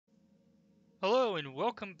Hello and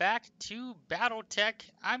welcome back to BattleTech.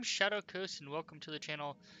 I'm Shadow Coast and welcome to the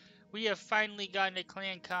channel. We have finally gotten to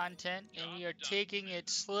clan content and we are taking it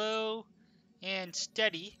slow and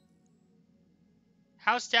steady.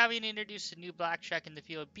 House Stallion introduced a new blackjack in the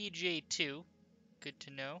field, BJ2. Good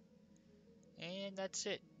to know. And that's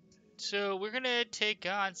it. So we're going to take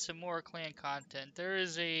on some more clan content. There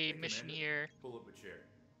is a mission here Pull up a chair.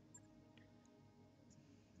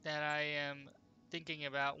 that I am thinking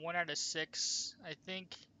about. 1 out of 6. I think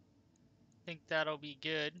that'll be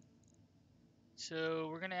good. So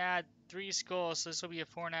we're going to add 3 skulls, so this will be a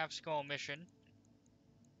 4.5 skull mission.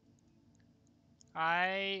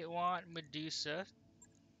 I want Medusa.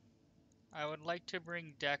 I would like to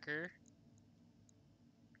bring Decker.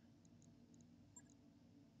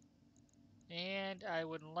 And I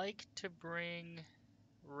would like to bring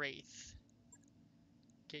Wraith.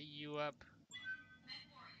 Get you up.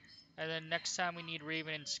 And then next time we need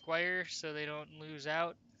Raven and Squire so they don't lose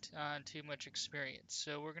out on too much experience.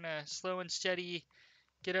 So we're going to slow and steady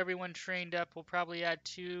get everyone trained up. We'll probably add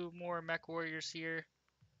 2 more mech warriors here.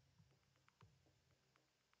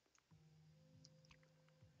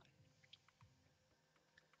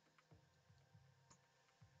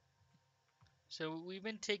 So we've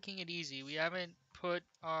been taking it easy. We haven't put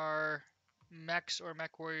our mechs or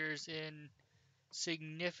mech warriors in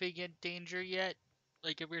significant danger yet.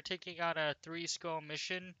 Like if we're taking on a 3 skull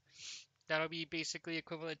mission, that'll be basically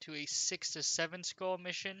equivalent to a 6 to 7 skull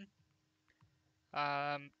mission.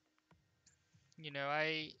 Um,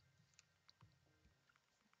 I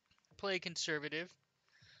play conservative.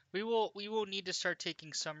 We will need to start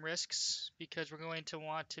taking some risks because we're going to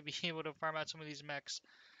want to be able to farm out some of these mechs.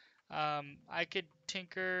 I could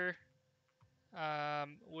tinker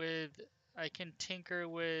with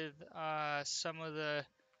some of the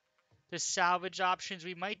salvage options.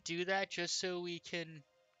 We might do that just so we can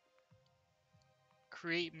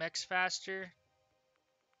create mechs faster.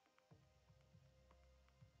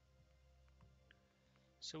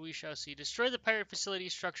 So we shall see. Destroy the pirate facility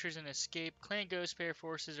structures and escape. Clan Ghost Pair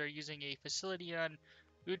forces are using a facility on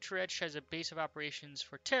Utrecht has a base of operations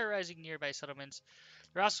for terrorizing nearby settlements.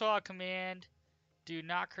 The Roswell Command do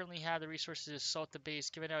not currently have the resources to assault the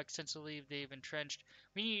base, given how extensively they've entrenched.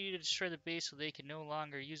 We need you to destroy the base so they can no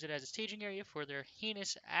longer use it as a staging area for their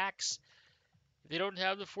heinous acts. If they don't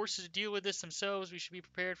have the forces to deal with this themselves, we should be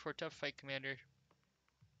prepared for a tough fight, Commander.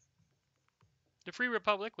 The Free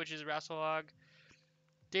Republic, which is Rassalog,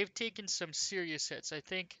 they've taken some serious hits. I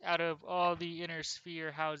think out of all the inner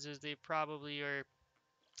sphere houses, they probably or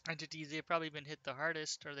entities, they've probably been hit the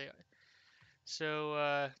hardest.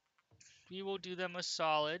 So we will do them a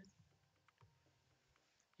solid.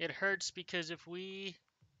 It hurts because if we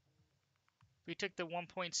took the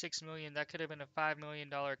 1.6 million, that could have been a $5 million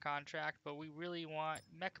contract, but we really want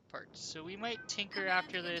mech parts. So we might tinker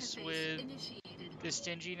after this with the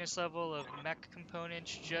stinginess level of mech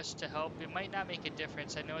components just to help. It might not make a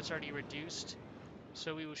difference. I know it's already reduced,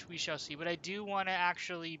 so we shall see. But I do want to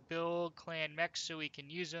actually build clan mechs so we can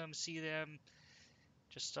use them, see them.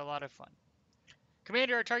 Just a lot of fun.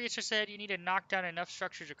 Commander, our targets are set. You need to knock down enough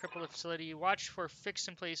structures to cripple the facility. Watch for fixed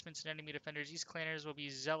emplacements and enemy defenders. These clanners will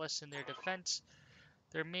be zealous in their defense.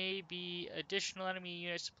 There may be additional enemy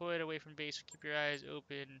units deployed away from base. Keep your eyes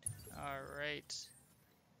open. Alright.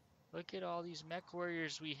 Look at all these mech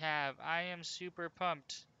warriors we have. I am super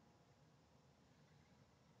pumped.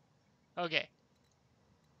 Okay.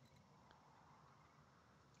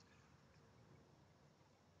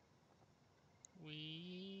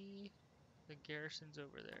 The garrison's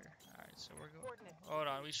over there. Alright, so we're going. Hold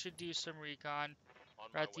on, we should do some recon.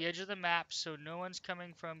 We're at the edge of the map, so no one's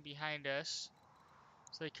coming from behind us.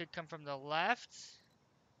 So they could come from the left,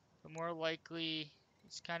 but more likely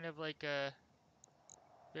it's kind of like a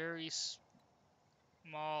very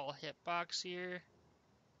small hitbox here.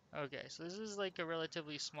 Okay, so this is like a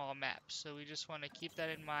relatively small map, so we just want to keep that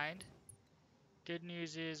in mind. Good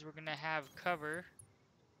news is we're going to have cover.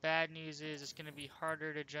 Bad news is it's going to be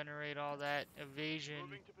harder to generate all that evasion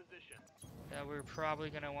that we're probably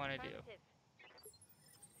going to want to do.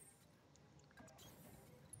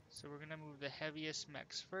 So we're going to move the heaviest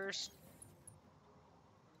mechs first.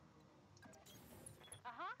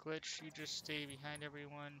 Glitch, you just stay behind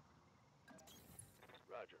everyone.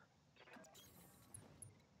 Roger.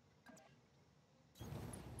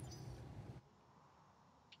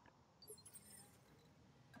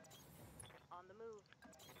 On the move.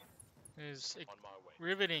 Is On my way.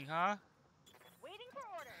 riveting, huh? Waiting for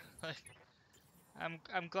orders.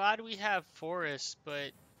 I'm glad we have forests,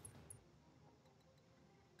 but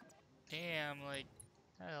damn, like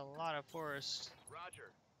that's a lot of forest.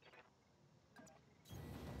 Roger.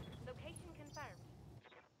 Location confirmed.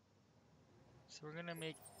 So we're gonna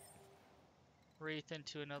make Wraith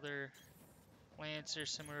into another Lancer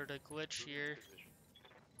similar to Glitch Moving here. to position.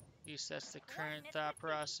 At least that's the current Coordinates thought received.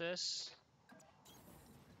 process.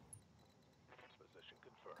 Position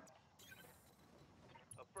confirmed.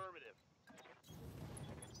 Affirmative.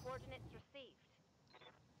 Coordinates received.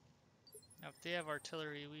 Now if they have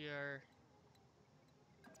artillery, we are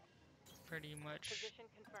pretty much Position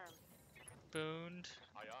confirmed. boned.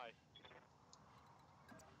 Aye, aye.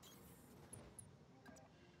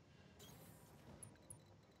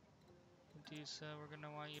 Medusa, we're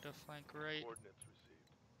gonna want you to flank right. Coordinates received.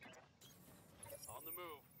 On the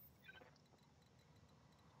move.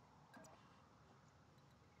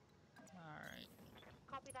 Alright.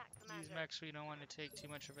 Copy that, These Commander. mechs we don't want to take too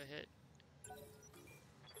much of a hit.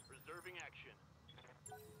 Reserving action.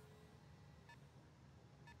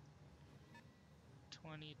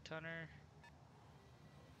 20 tonner.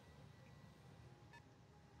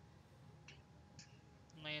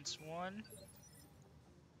 Lance 1.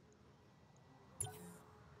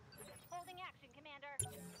 Holding action, Commander.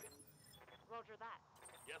 Roger that.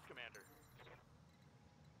 Yes, Commander.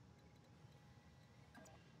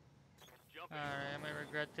 Jumping. Alright, I might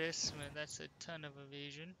regret this, but that's a ton of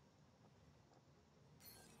evasion.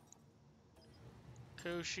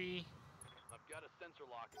 Koshi. I've got a sensor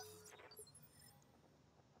lock.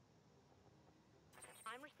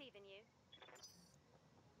 I'm receiving you.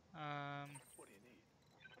 What do you need?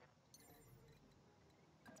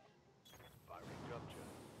 Firing jump jet.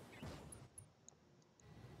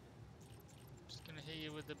 Just gonna hit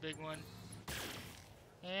you with the big one.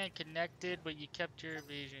 And connected, but you kept your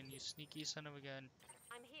evasion, you sneaky son of a gun.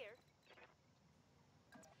 I'm here.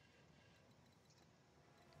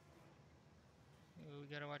 Ooh, we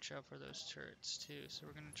gotta watch out for those turrets too, so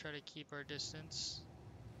we're gonna try to keep our distance.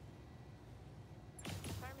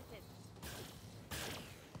 Affirmative.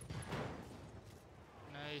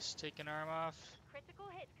 Nice, take an arm off. Critical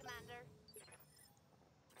hit, Commander.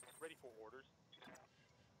 Ready for orders.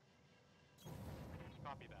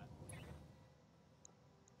 Copy that.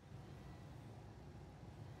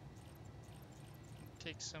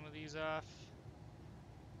 Take some of these off.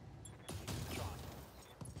 Shot.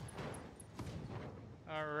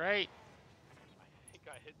 Alright. I think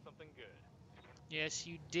I hit something good. Yes,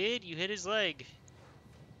 you did. You hit his leg.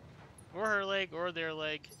 Or her leg, or their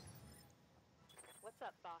leg. What's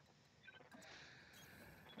up, boss?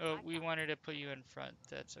 Oh, we wanted to put you in front.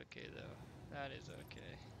 That's okay, though. That is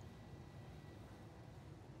okay.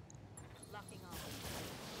 Locking on.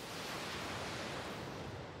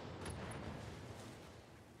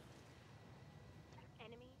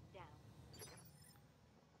 Enemy down.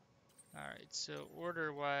 Alright, so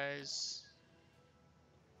order-wise...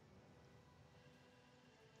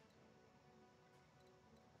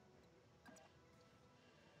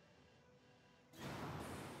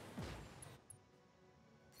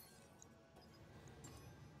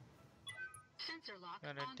 Sensor lock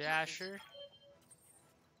got on a target. dasher,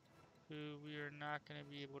 who we are not going to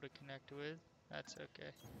be able to connect with. That's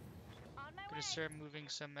okay. On my Gonna way. start moving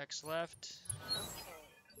some X left. Okay.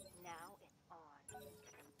 Now it's on.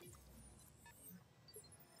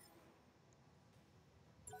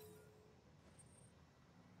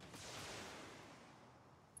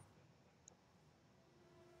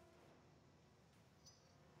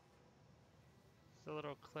 There's a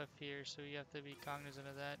little cliff here, so you have to be cognizant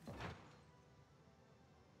of that.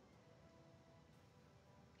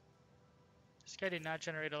 This guy did not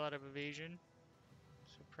generate a lot of evasion.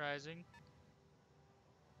 Surprising.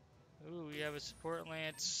 Ooh, we have a support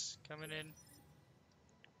lance coming in.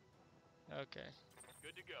 Okay.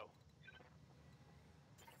 Good to go.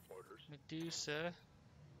 Orders. Medusa.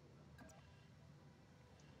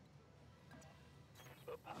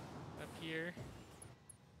 Up here.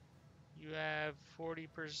 You have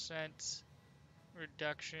 40%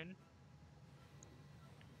 reduction.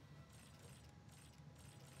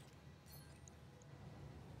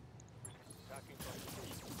 Attacking from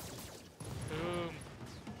position. Boom.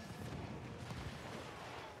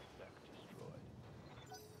 Mech destroyed.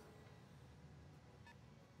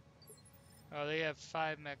 Oh, they have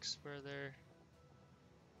 5 mechs for their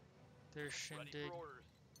Ready shindig. for orders.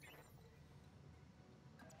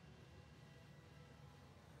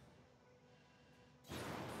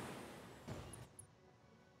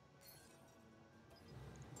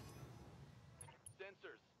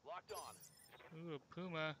 Sensors locked on. Ooh, a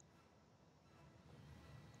puma.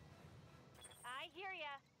 I hear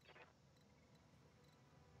ya.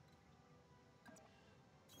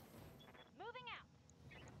 Moving out.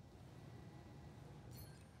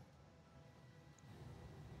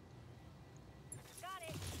 Got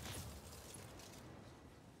it.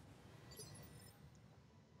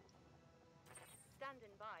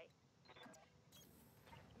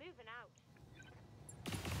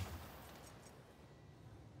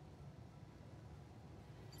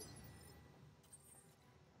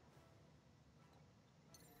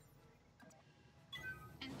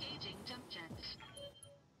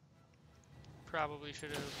 Probably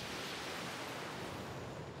should have.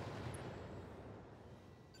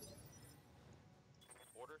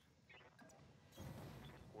 Orders.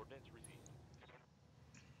 Coordinates received.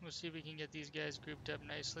 We'll see if we can get these guys grouped up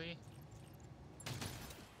nicely.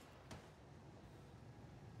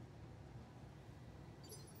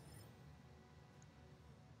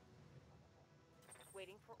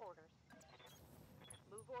 Waiting for orders.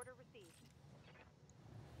 Move order received.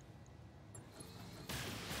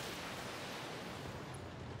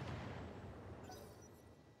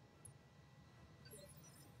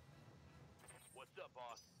 What's up,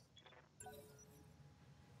 boss?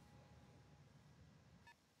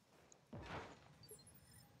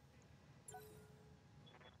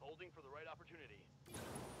 Holding for the right opportunity.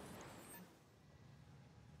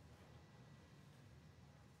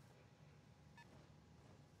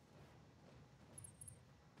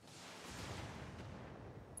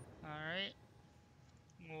 Alright.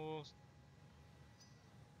 We'll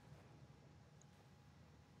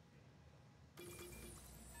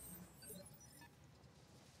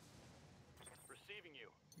Receiving you.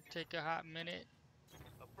 take a hot minute.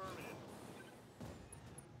 Affirmative.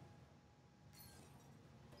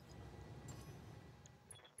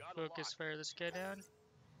 Got a Focus lock. fire this guy down.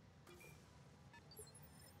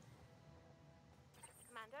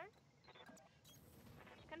 Commander?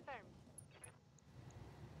 Confirmed.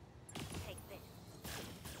 Take this.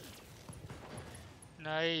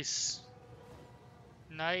 Nice.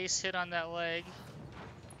 Nice hit on that leg.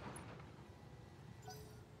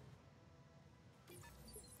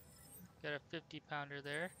 Got a 50-pounder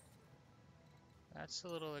there. That's a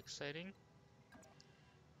little exciting.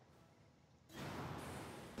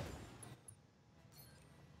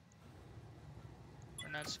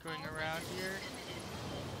 We're not screwing around here.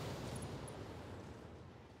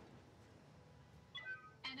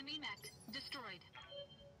 Enemy mech destroyed.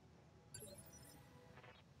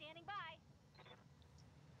 Standing by.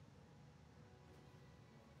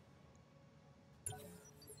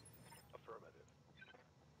 Affirmative.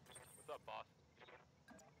 What's up, boss?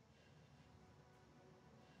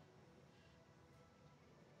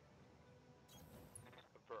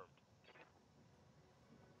 Confirmed.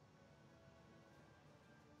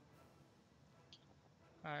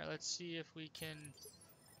 Alright, let's see if we can...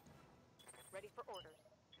 Ready for orders.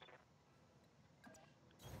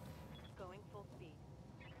 Going full speed.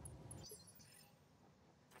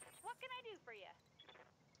 What can I do for you?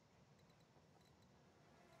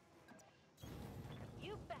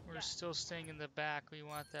 You betcha. We're still staying in the back. We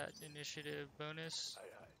want that initiative bonus. Aye,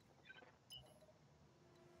 aye.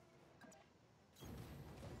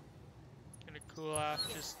 Gonna cool off,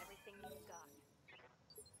 just Everything you've got.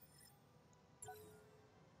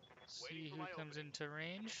 see who comes into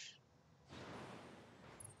range.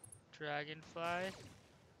 Dragonfly.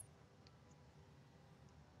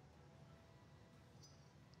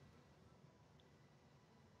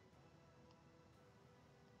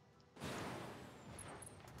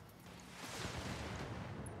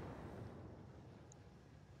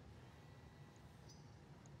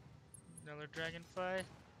 Another dragonfly.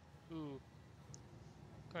 Ooh.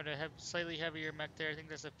 Got a slightly heavier mech there. I think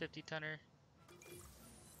that's a 50-tonner.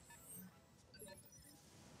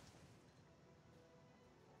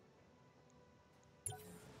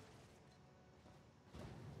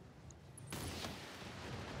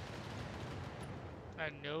 A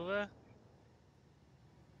Nova?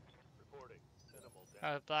 Reporting. Minimal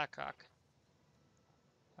damage. Blackhawk.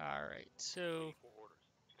 Alright, so Waiting for orders.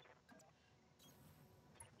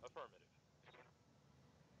 Affirmative.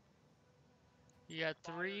 you got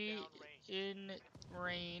Fire 3 downrange. in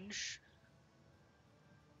range.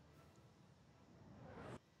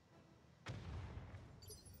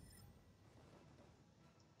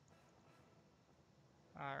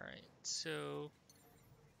 Alright, so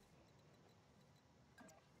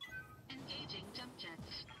Engaging jump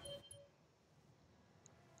jets.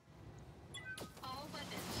 All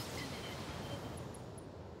weapons committed.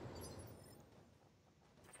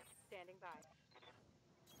 Standing by.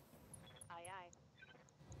 Aye, aye.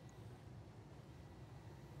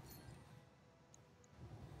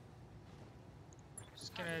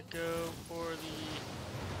 just gonna go for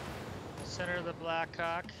the center of the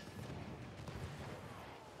Blackhawk.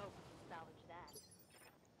 Hope we can salvage that.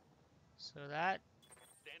 So that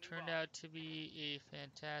Standing turned by. out to be a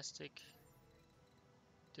fantastic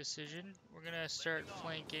decision. We're gonna start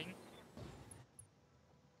flanking.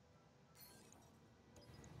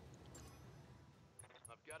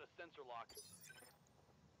 I've got a sensor lock.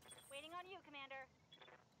 Waiting on you, Commander.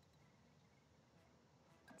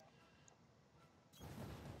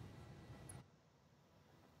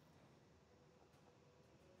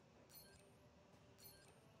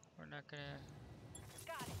 not gonna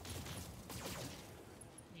Got it.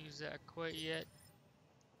 use that quite yet.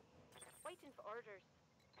 Waiting for orders.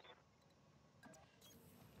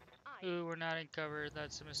 Aye. Ooh, we're not in cover.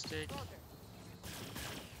 That's a mistake. Roger.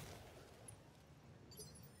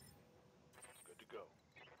 Good to go.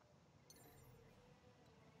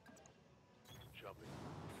 Jumping.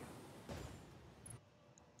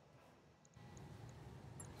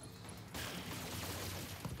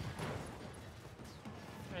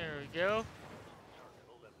 There we go. Target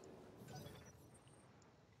eliminated.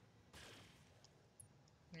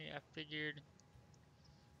 Yeah, I figured.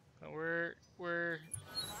 But we're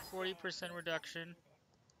 40% reduction.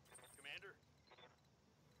 Commander,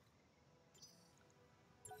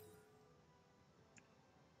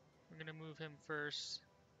 We're gonna move him first.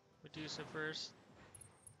 Medusa first.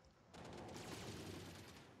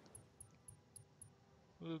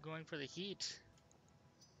 Ooh, going for the heat.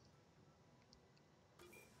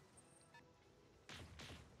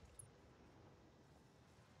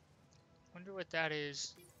 Wonder what that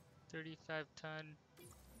is. 35 ton.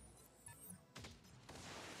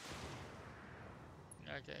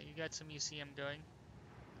 Okay, you got some ECM going.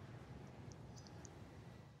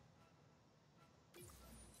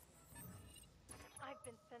 I've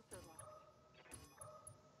been sensor locked.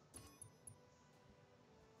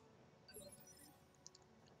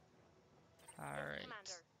 Alright.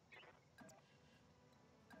 Commander.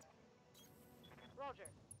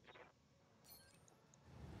 Roger.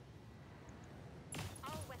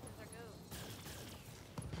 All weapons are go.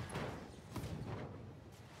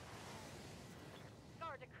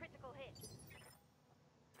 Guard a critical hit.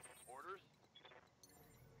 orders.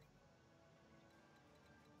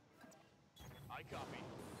 I copy.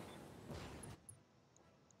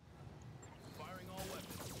 Firing all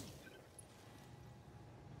weapons.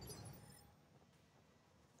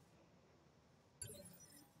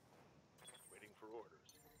 Waiting for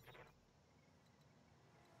orders.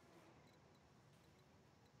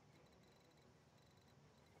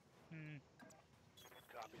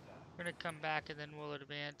 Copy that. We're gonna come back and then we'll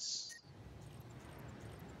advance.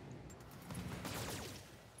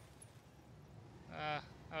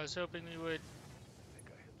 I was hoping we would I think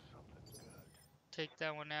I hit something good. take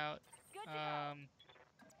that one out. Good to go.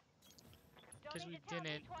 Don't 'Cause need we to tell me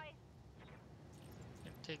didn't. twice.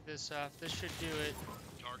 And take this off. This should do it.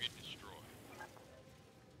 Target destroyed.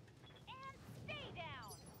 And stay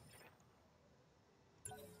down.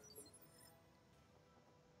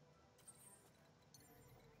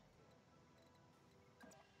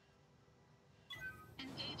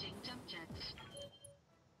 Engaging jump jets.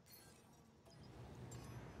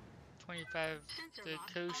 25 Sensor the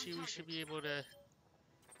lock on Koshi, we target. should be able to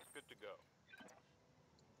Good to go.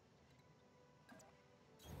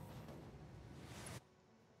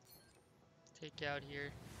 take out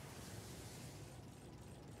here.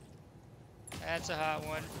 That's a hot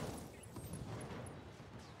one.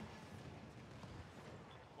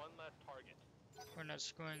 One less target. We're not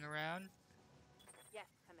screwing around. Yes,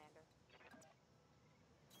 Commander.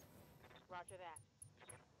 Roger that.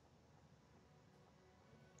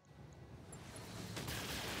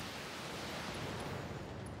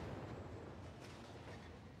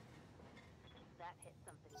 That hit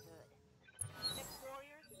something good. Next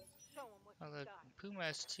warriors, show 'em what Oh, you the got. Puma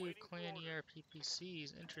has two Waiting for clan orders. ER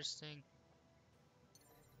PPCs. Interesting.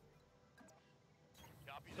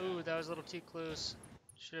 Copy that. Ooh, that was a little too close.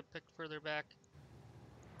 Should have picked further back.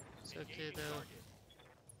 It's okay Engaging though. target.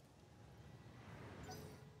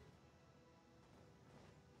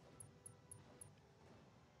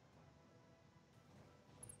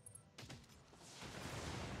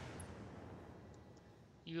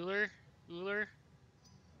 Euler? Euler?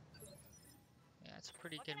 Yeah, it's a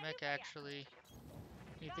pretty What good can I do mech for ya? actually.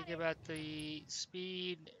 When you Got think it. about the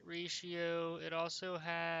speed ratio, it also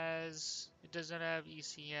has, it doesn't have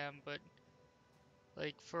ECM, but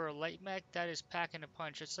like for a light mech, that is packing a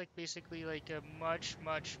punch. It's like basically like a much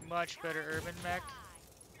better Time to urban mech. fly.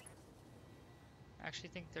 I actually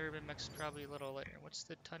think the urban mech's probably a little lighter. What's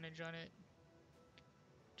the tonnage on it?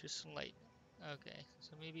 Just light. Okay,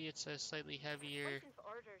 so maybe it's a slightly Waiting for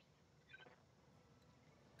orders.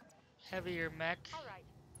 heavier mech All right.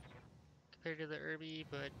 compared to the Irby,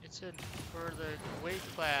 but it's in for the weight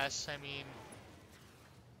class. I mean,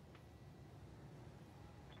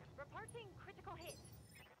 Reporting critical hit.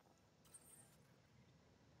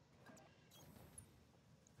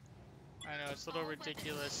 I know it's a little All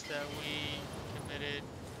ridiculous weapons that we committed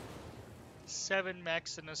 7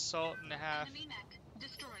 mechs and assault and a half, Enemy mech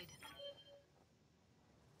destroyed.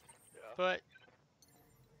 Yeah. but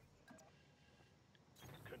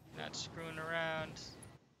Confirmed. not screwing around.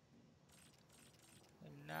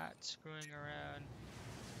 I'm not screwing around.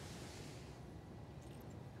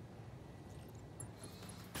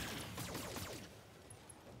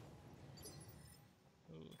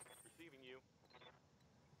 Ooh. Receiving you.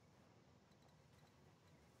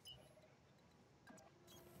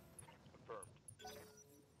 Confirmed.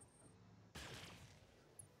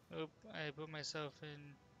 Oop, I put myself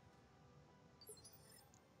in.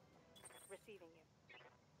 Receiving you.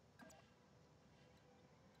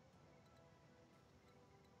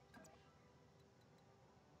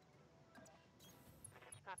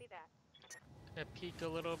 Copy that. Gonna peek a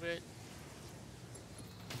little bit.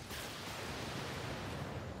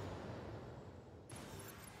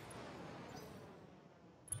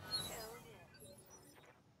 Hell yeah.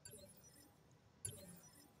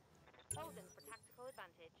 Posing for tactical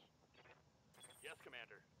advantage. Yes,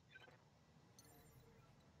 Commander.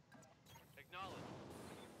 Acknowledge.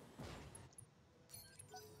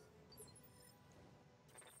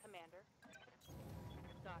 Commander.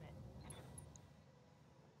 Got it.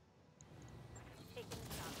 Taking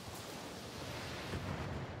the shot.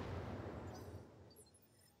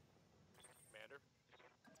 Commander.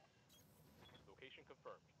 Location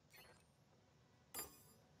confirmed.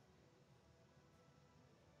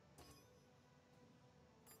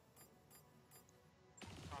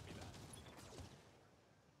 Copy that.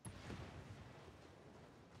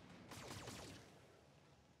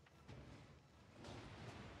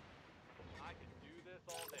 I could do this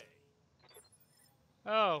all day.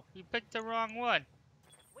 Oh, you picked the wrong one.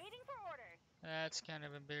 Waiting for orders. That's kind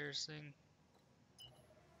of embarrassing.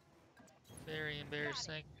 Very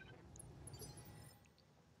embarrassing.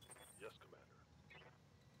 Yes, Commander.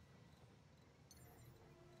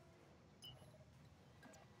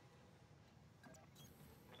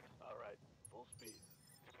 All right, full speed.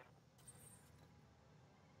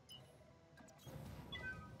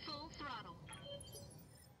 Full throttle.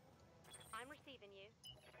 I'm receiving you.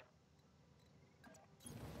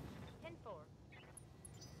 10-4.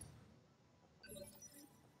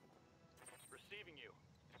 Receiving you.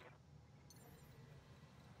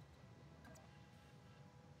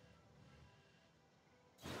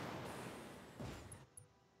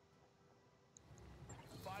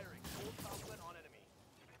 Firing full complement on enemy.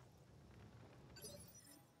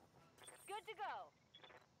 Good to go.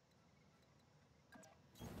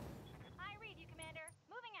 I read you, Commander.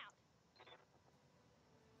 Moving out.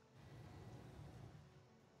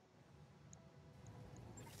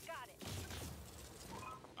 Got it.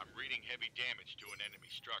 I'm reading heavy damage to an enemy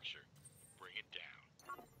structure. Bring it down.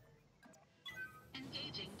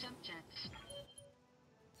 Engaging jump jets.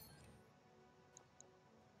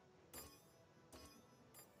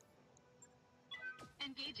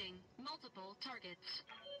 Engaging multiple targets.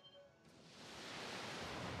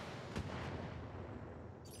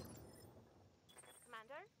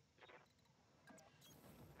 Commander.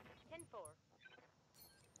 10-4.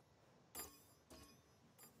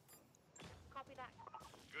 Copy that.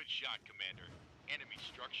 Good shot, Commander. Enemy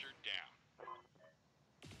structure down.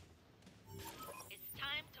 It's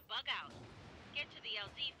time to bug out. Get to the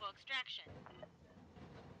LZ for extraction.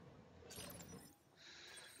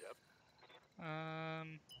 Yep.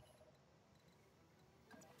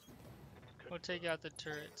 We'll take out the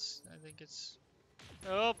turrets. I think it's.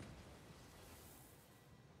 Oh!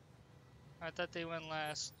 I thought they went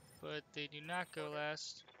last, but they do not go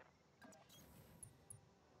last.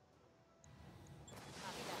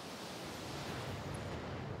 Copy that.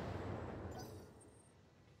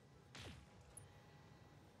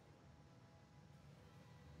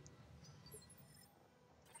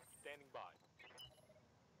 Standing by.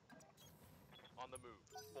 On the move.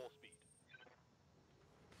 Full speed.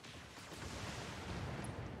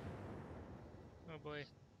 Oh boy.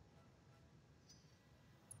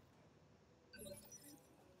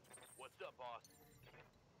 What's up, boss?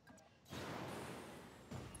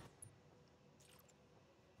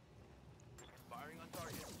 Firing on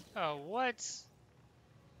target. Oh, what?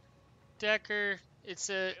 Decker, it's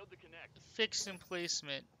a Failed to connect. fix and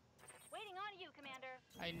placement. Waiting on you, Commander.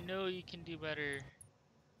 I know you can do better.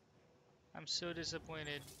 I'm so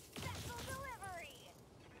disappointed. Special delivery.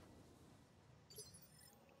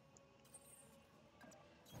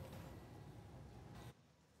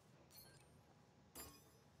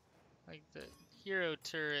 Like the hero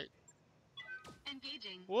turret.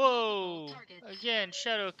 Engaging Whoa! multiple targets. Again,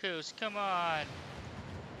 Shadow Coast, come on!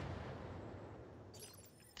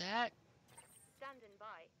 That Standing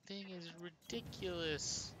by. thing is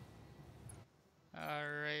ridiculous.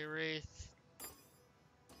 Alright, Wraith.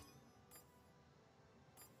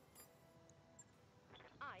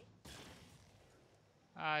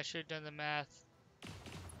 I should have done the math.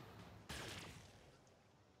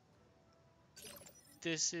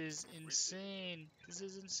 This is insane. This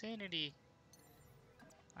is insanity.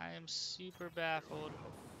 I am super baffled.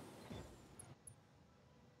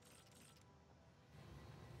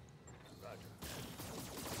 Roger.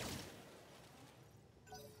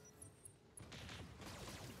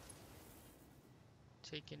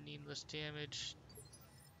 Taking needless damage.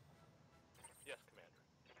 Yes,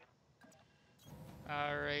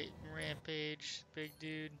 Commander. Alright, rampage, big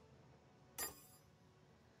dude.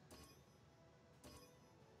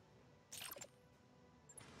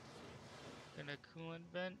 Gonna coolant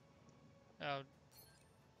vent. Oh.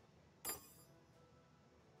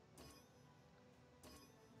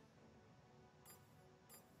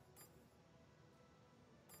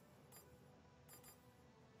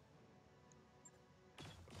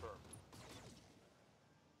 Confirmed.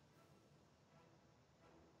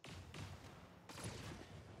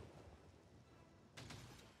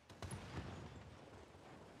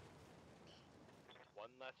 One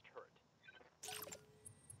less turret.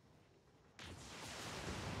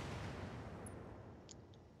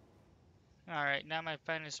 Alright, now my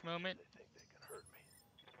finest moment. They think they can hurt me.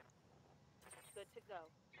 Good to go.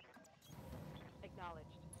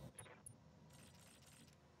 Acknowledged.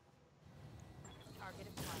 Target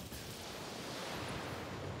acquired.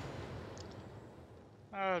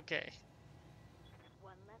 Okay.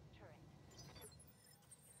 One less turret.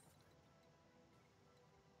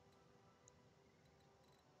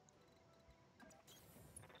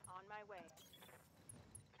 On my way.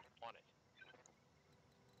 On it.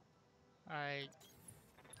 I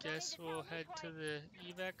guess Don't need to we'll tell me head to twice. the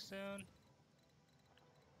evac zone.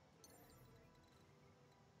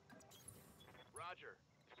 Roger.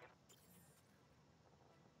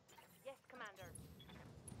 Yes, Commander.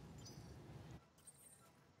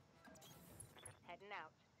 Heading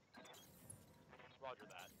out. Roger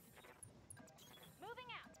that. Moving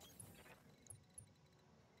out.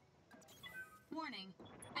 Warning.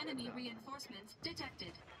 Enemy reinforcements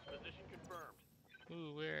detected. Position confirmed.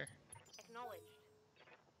 Ooh, where? Acknowledged.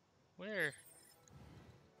 Where?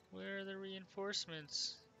 Where are the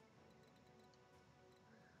reinforcements?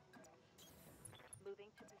 Moving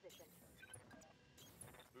to position.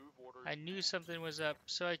 Move orders. I knew something was up,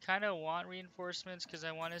 so I kind of want reinforcements because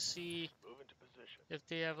I want to see Move into position. if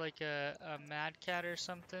they have like a mad cat or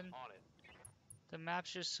something. On it. The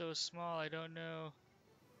map's just so small, I don't know.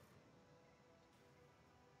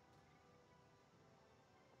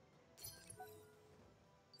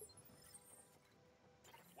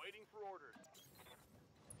 Waiting for orders.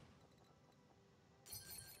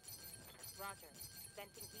 Roger.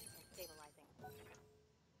 Venting heat and stabilizing.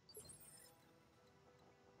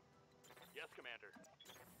 Yes, Commander.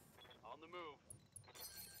 On the move.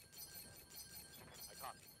 I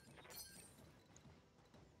copy.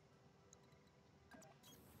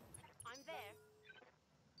 I'm there.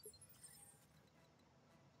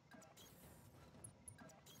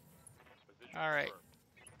 Position All right. confirmed.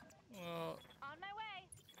 Well, On my way.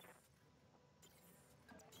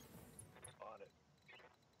 On it.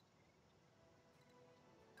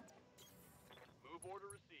 Move order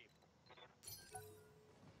received.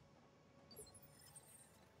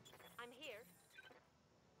 I'm here.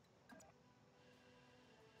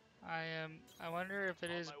 I wonder if it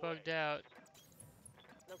On is my bugged way. out.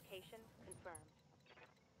 Location confirmed.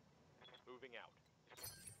 Moving out.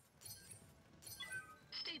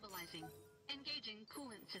 Stabilizing. Engaging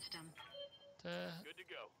coolant system. The Good to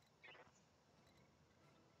go.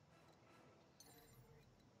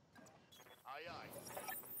 Aye, aye.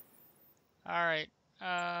 all right.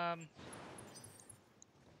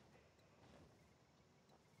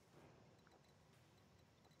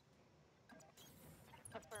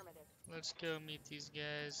 Affirmative. Let's go meet these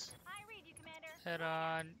guys. I read you, Commander. Head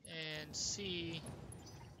on and see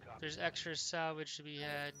if Copy. there's extra salvage to be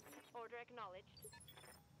had. Order acknowledged.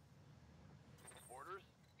 Orders.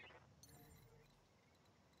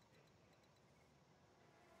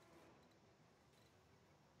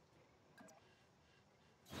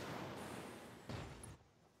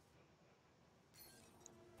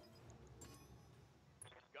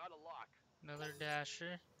 Got a lock. Another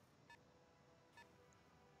dasher.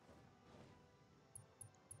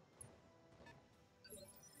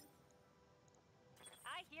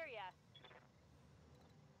 I hear ya.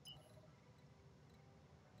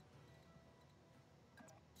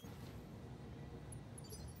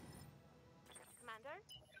 Commander?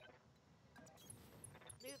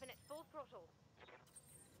 Moving at full throttle.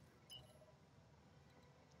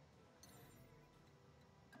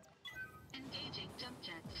 Engaging jump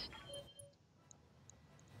jets.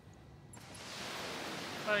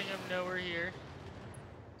 Letting them know we're here.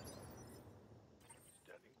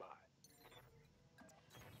 Standing by.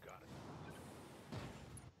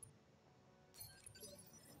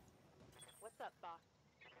 up, boss?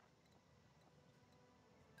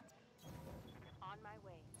 On my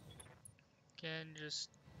way. Again, just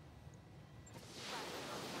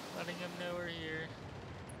letting them know we're here.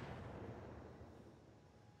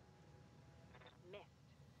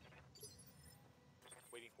 Missed.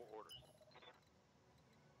 Waiting for orders.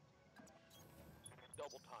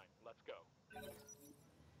 Double time. Let's go.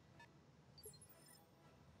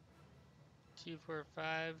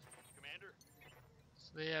 245. Commander.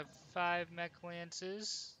 So they have 5 mech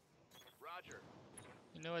lances. Roger.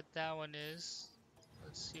 You know what that one is.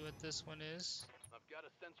 Let's see what this one is. I've got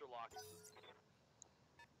a sensor lock.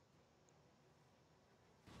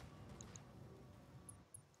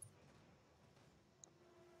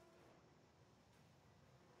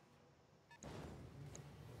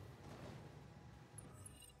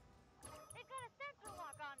 They've got a sensor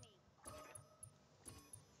lock on me.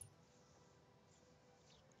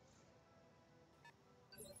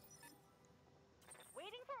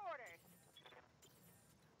 Waiting for orders.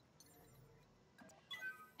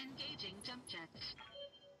 Engaging jump jets.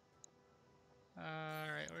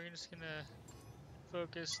 Alright, we're just gonna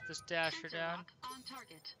focus this dasher Sensor down. lock on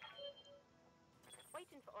target.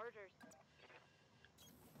 Waiting for orders.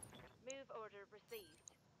 Move order received.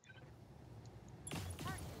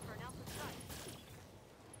 Target for an alpha strike.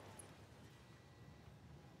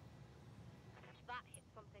 That hit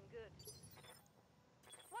something good.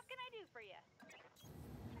 What can I do for you?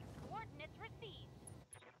 Coordinates received.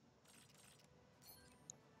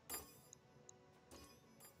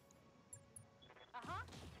 Uh-huh.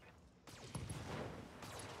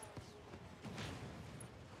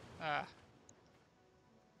 Ah,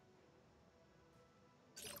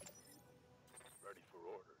 Ready for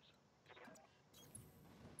orders.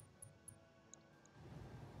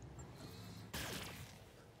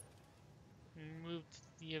 removed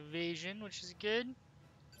the evasion, which is good.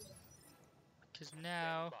 Because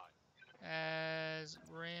now, Stand by. as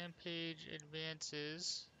Rampage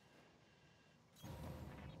advances,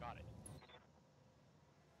 Got it.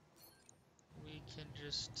 we can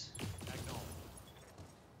just Acknowledge.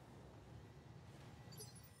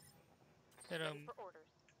 hit Ready them. for orders.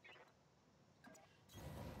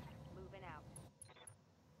 Moving out.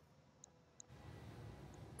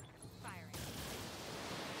 Firing.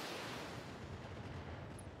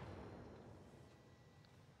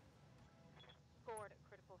 Scored a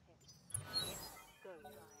critical hit. It's go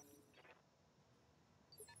time.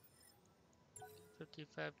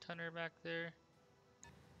 55 tonner back there.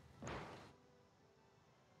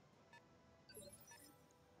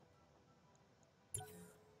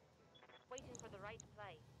 Waiting for the right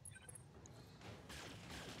play.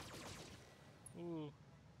 Ooh.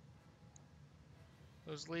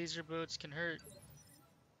 Those laser boats can hurt.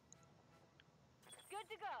 Good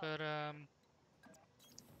to go. But,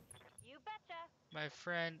 You betcha. my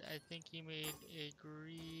friend, I think he made a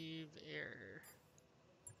grieve error.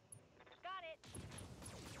 Got it.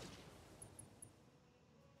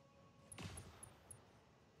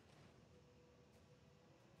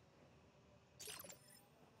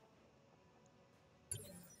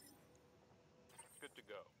 Good to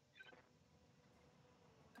go.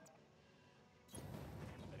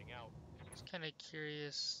 Heading out. Just kind of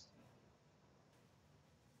curious.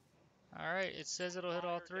 Alright, it says it'll hit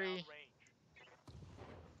all Fire 3. downrange.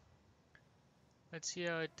 Let's see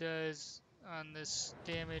how it does on this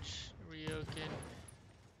damage Ryokan.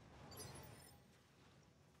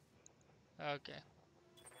 Okay,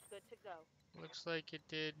 Good to go. looks like it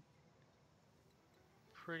did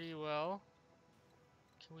pretty well.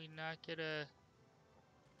 Can we not get a...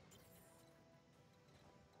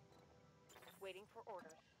 Waiting for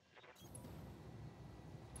orders.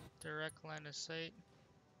 direct line of sight?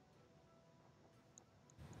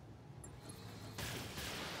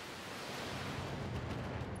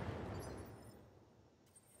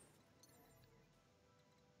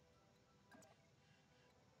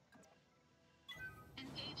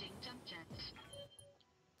 Engaging jump jets.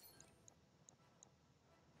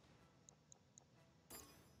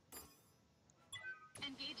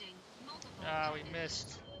 Engaging multiple Ah, we targets.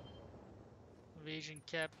 missed. Evasion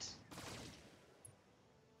kept.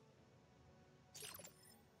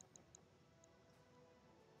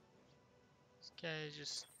 This guy is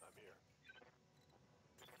just... I'm here.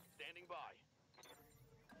 Standing by.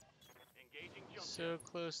 Engaging jump so jet.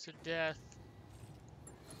 close to death.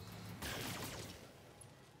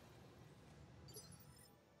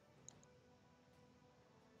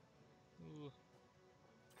 Ooh,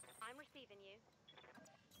 I'm receiving you.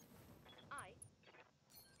 I.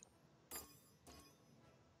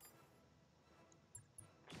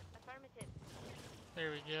 Affirmative.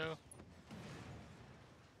 there we go.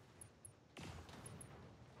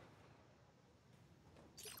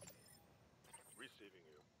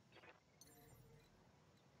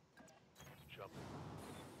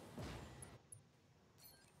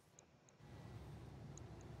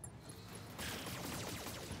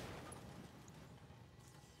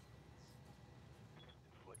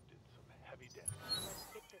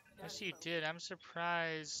 Yes, you did. I'm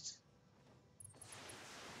surprised.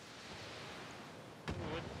 Ooh,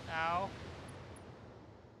 what? Ow.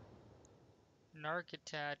 Narc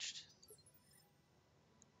attached.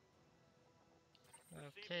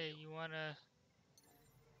 Okay, you wanna...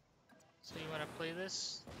 So you wanna play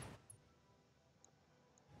this?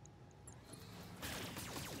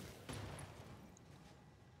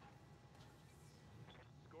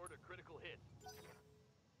 Scored a critical hit.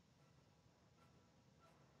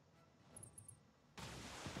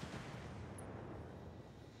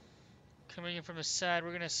 Coming in from the side,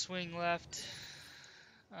 we're gonna swing left.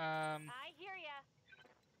 I hear ya.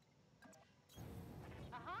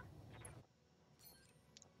 Uh-huh.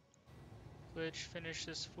 Glitch, finish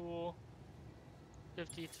this fool.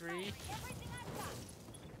 53. Everything I've got.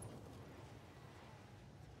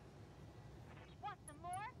 Want some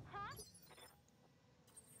more? Huh?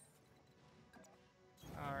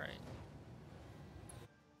 Alright.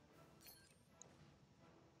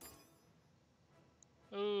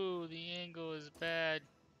 Ooh, the angle is bad.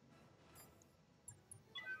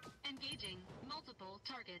 Engaging multiple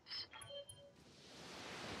targets.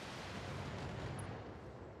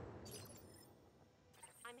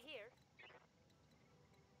 I'm here.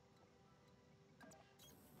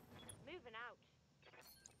 Moving out.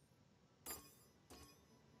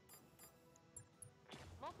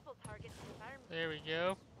 Multiple targets confirmed. There we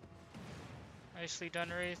go. Nicely done,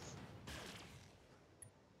 Wraith.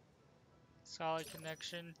 Solid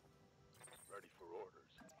connection. Ready for orders.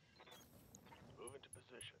 Move into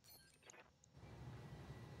position.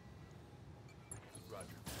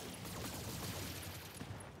 Roger.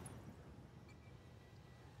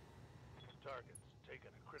 Target's taken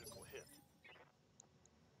a critical hit.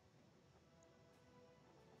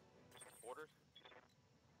 Orders.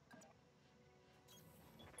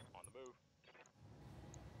 On the move.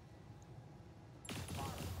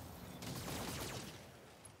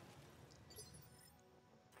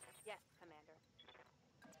 Yes, Commander.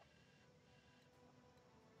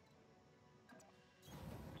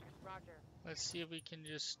 Roger. Let's see if we can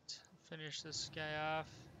just finish this guy off.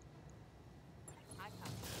 I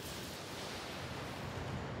copy.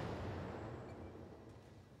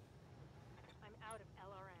 I'm out of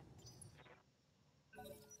LRM.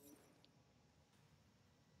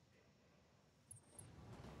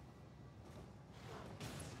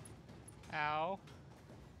 Ow.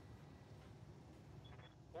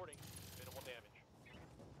 Reporting. Minimal damage.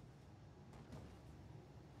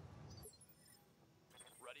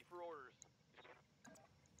 Ready for orders.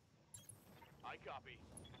 I copy.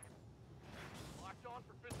 Locked on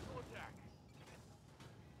for physical attack.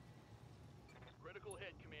 Critical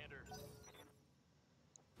hit, Commander.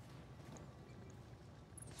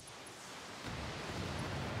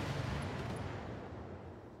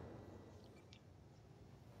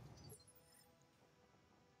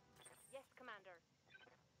 Yes, Commander.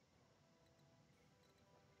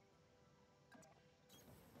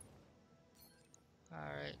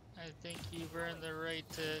 Alright, I think you've earned the right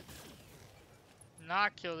to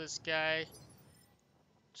not kill this guy.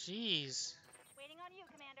 Jeez. Waiting on you,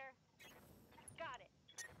 Commander. Got it.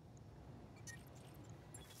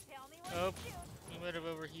 Tell me what Oh, to shoot. he might have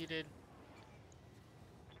overheated.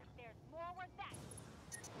 There's more where that.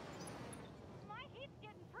 My heat's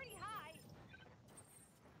getting pretty high.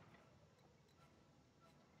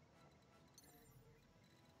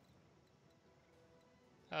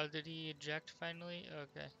 Oh, did he eject finally?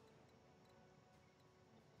 Okay.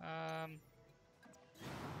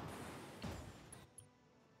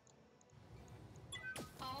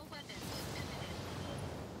 All weapons emitted.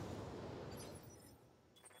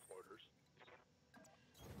 Orders.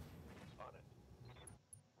 On it.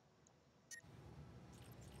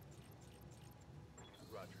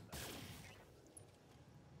 Roger that.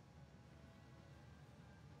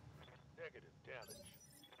 Negative damage.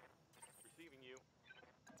 Receiving you.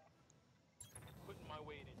 Putting my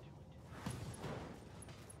weight into it.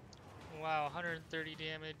 Wow, 130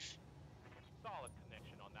 damage. Solid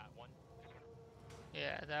connection on that one.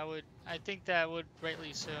 Yeah, that would, I think that would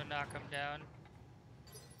rightly so knock him down.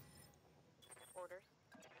 Orders.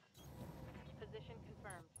 Position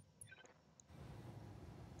confirmed.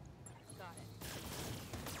 Got it.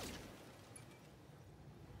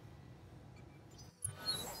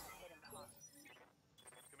 Hit him hard.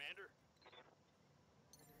 Commander?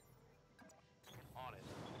 On it.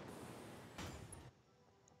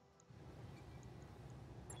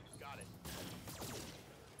 Got it.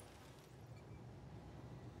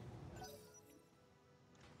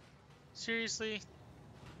 Seriously?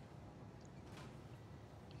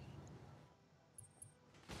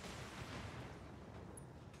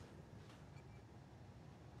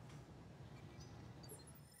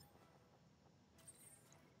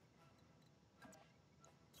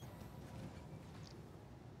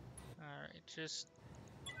 It just...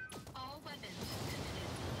 All weapons committed.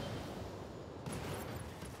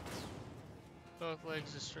 Both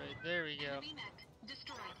legs destroyed. There we go. Enemy mech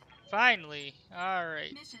destroyed. Finally!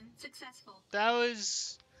 Alright. Mission successful. That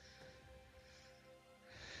was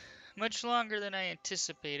much longer than I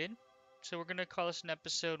anticipated. So we're going to call this an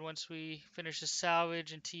episode once we finish the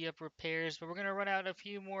salvage and tee up repairs. But we're going to run out a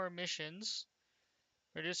few more missions.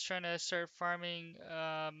 We're just trying to start farming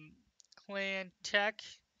clan tech,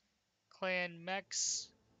 clan mechs.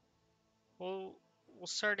 We'll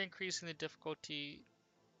start increasing the difficulty.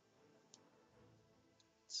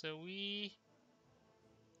 So we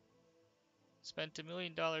spent $1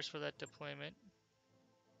 million for that deployment.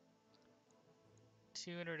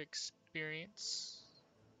 200 experience. I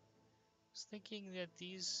was thinking that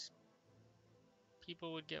these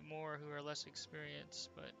people would get more who are less experienced,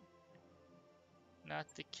 but not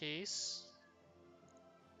the case.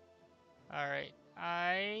 Alright,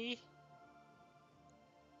 I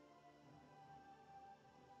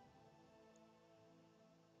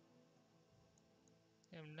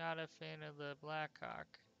am not a fan of the Blackhawk.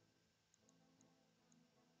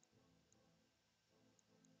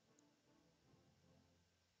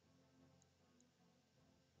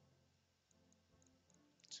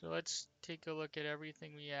 So let's take a look at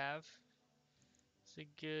everything we have. It's a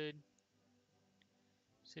good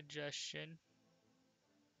suggestion.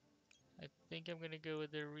 I think I'm going to go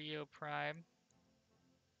with the Rio Prime.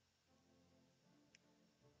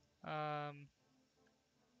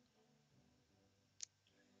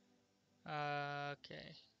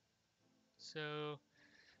 Okay. So,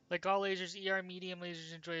 like all lasers, ER medium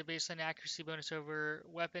lasers enjoy a baseline accuracy bonus over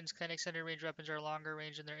weapons. Clan extended range weapons are longer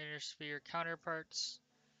range than their inner sphere counterparts.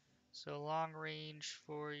 So long range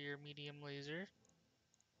for your medium laser.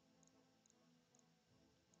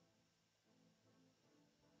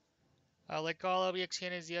 Like all LBX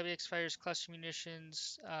cannons, the LBX fires cluster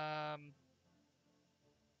munitions. So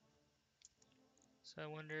I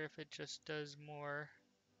wonder if it just does more.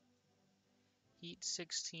 Heat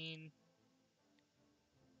 16,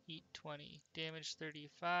 heat 20, damage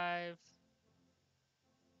 35,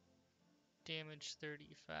 damage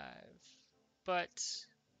 35. But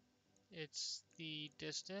it's the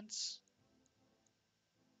distance.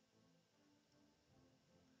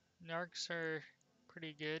 Narcs are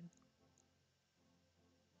pretty good.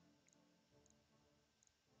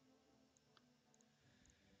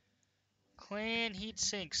 Clan heat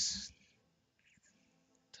sinks.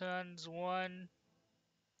 Tons 1.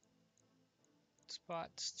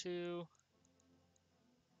 Spots 2.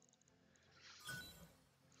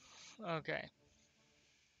 Okay.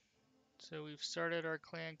 So we've started our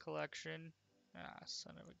clan collection. Ah,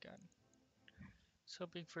 son of a gun. I was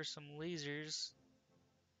hoping for some lasers.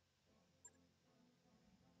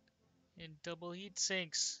 And double heat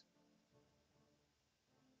sinks.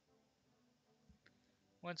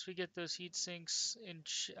 Once we get those heat sinks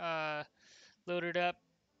loaded up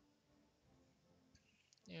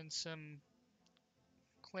and some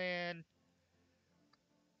clan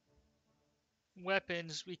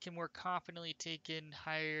weapons, we can more confidently take in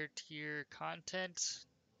higher tier content.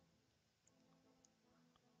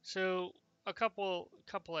 So a couple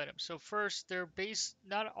items. So first, their base,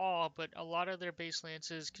 not all, but a lot of their base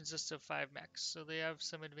lances consist of 5 mechs. So they have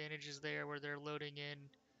some advantages there where they're loading in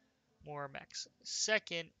more mechs.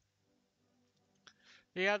 Second,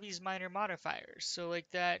 they have these minor modifiers. So like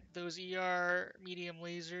those ER medium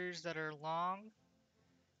lasers that are long,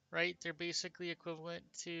 right? They're basically equivalent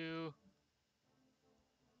to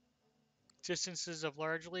distances of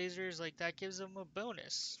large lasers. Like that gives them a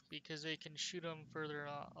bonus because they can shoot them further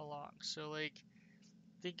along. So like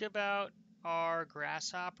think about our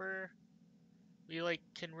grasshopper. We like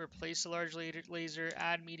can replace a large laser,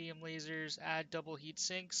 add medium lasers, add double heat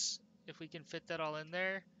sinks. If we can fit that all in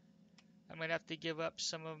there, I might have to give up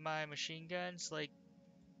some of my machine guns. Like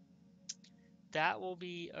that will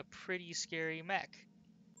be a pretty scary mech.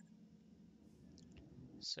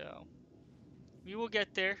 So we will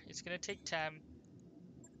get there. It's gonna take time.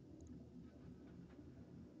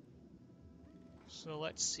 So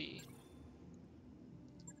let's see.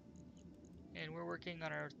 And we're working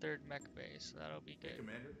on our 3rd mech base, so that'll be Hey, good.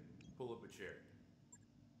 Commander, pull up a chair.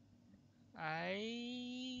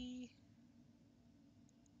 I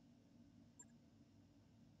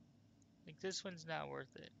think this one's not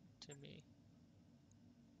worth it to me.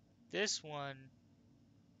 This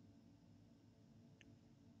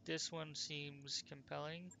one seems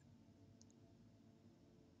compelling.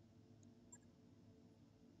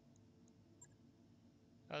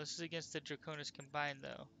 Oh, this is against the Draconis combined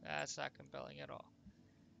though. That's not compelling at all.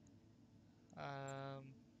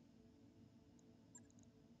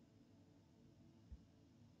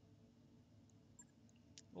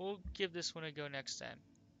 We'll give this one a go next time.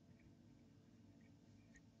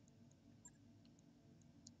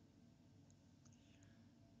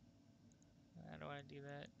 I don't want to do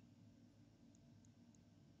that.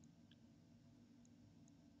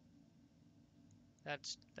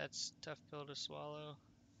 That's tough pill to swallow.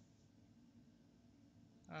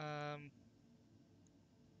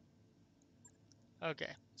 Okay,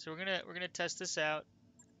 so we're gonna test this out.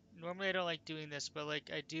 Normally I don't like doing this, but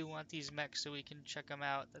like I do want these mechs so we can check them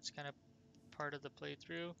out. That's kind of part of the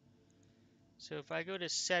playthrough. So if I go to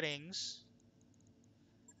settings,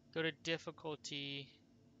 go to difficulty,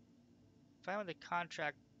 find the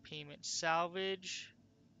contract payment, salvage,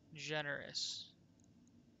 generous.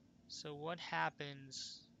 So what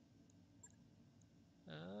happens?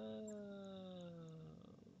 Oh,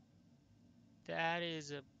 that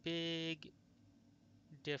is a big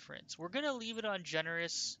difference. We're gonna leave it on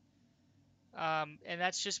generous, and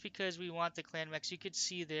that's just because we want the clan mechs. You could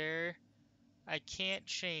see there, I can't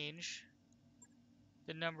change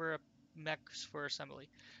the number of mechs for assembly.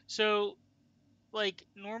 So, like,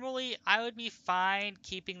 normally I would be fine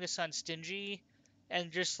keeping this on stingy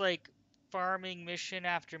and just like farming mission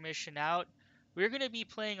after mission out. We're going to be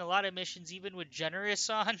playing a lot of missions even with generous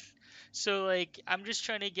on. So, like, I'm just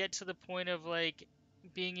trying to get to the point of like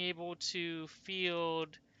being able to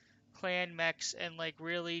field clan mechs and like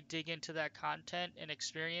really dig into that content and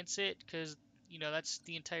experience it because that's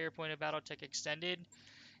the entire point of BattleTech Extended,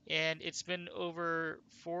 and it's been over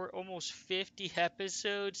almost 50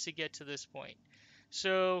 episodes to get to this point.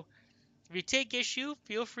 So if you take issue,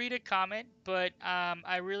 feel free to comment, but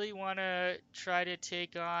I really want to try to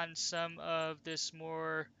take on some of this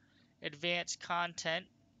more advanced content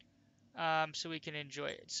so we can enjoy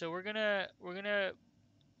it. So we're gonna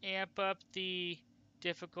amp up the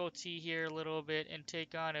difficulty here a little bit and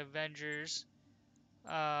take on Avengers,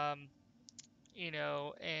 um,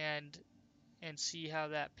 and see how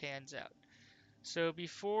that pans out. So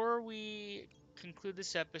before we conclude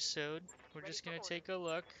this episode, we're Ready just for gonna orders. take a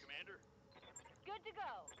look. Commander, Good to go.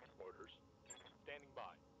 orders. Standing by.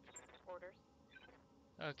 Orders.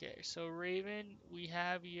 Okay, so Raven, we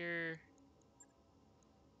have your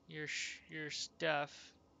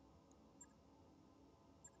stuff.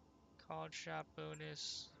 Called shop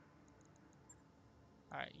bonus.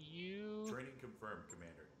 All right, you Training confirmed,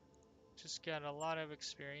 Commander. just got a lot of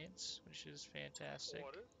experience, which is fantastic.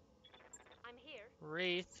 Orders. I'm here.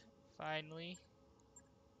 Wraith, finally.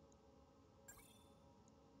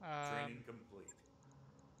 Training complete.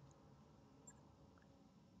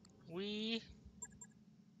 We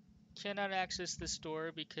cannot access the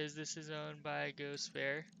store because this is owned by Ghost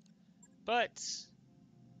Fair, but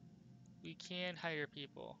we can hire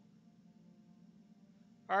people.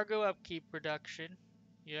 Argo upkeep reduction.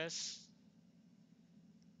 Yes.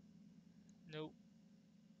 Nope.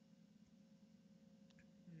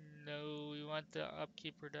 No, we want the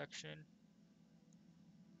upkeep reduction.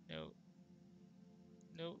 Nope.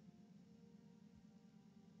 Nope.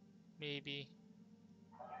 Maybe.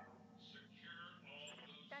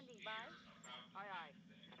 Standing by. Aye,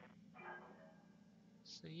 aye.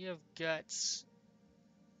 So you have guts.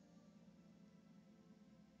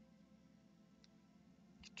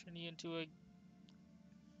 Turn you into a...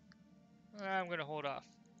 I'm gonna hold off.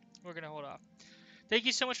 We're gonna hold off. Thank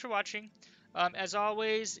you so much for watching. As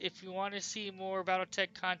always, if you want to see more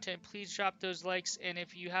BattleTech content, please drop those likes. And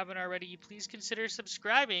if you haven't already, please consider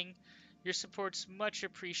subscribing. Your support's much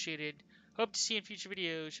appreciated. Hope to see you in future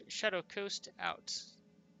videos. Shadow Coast out.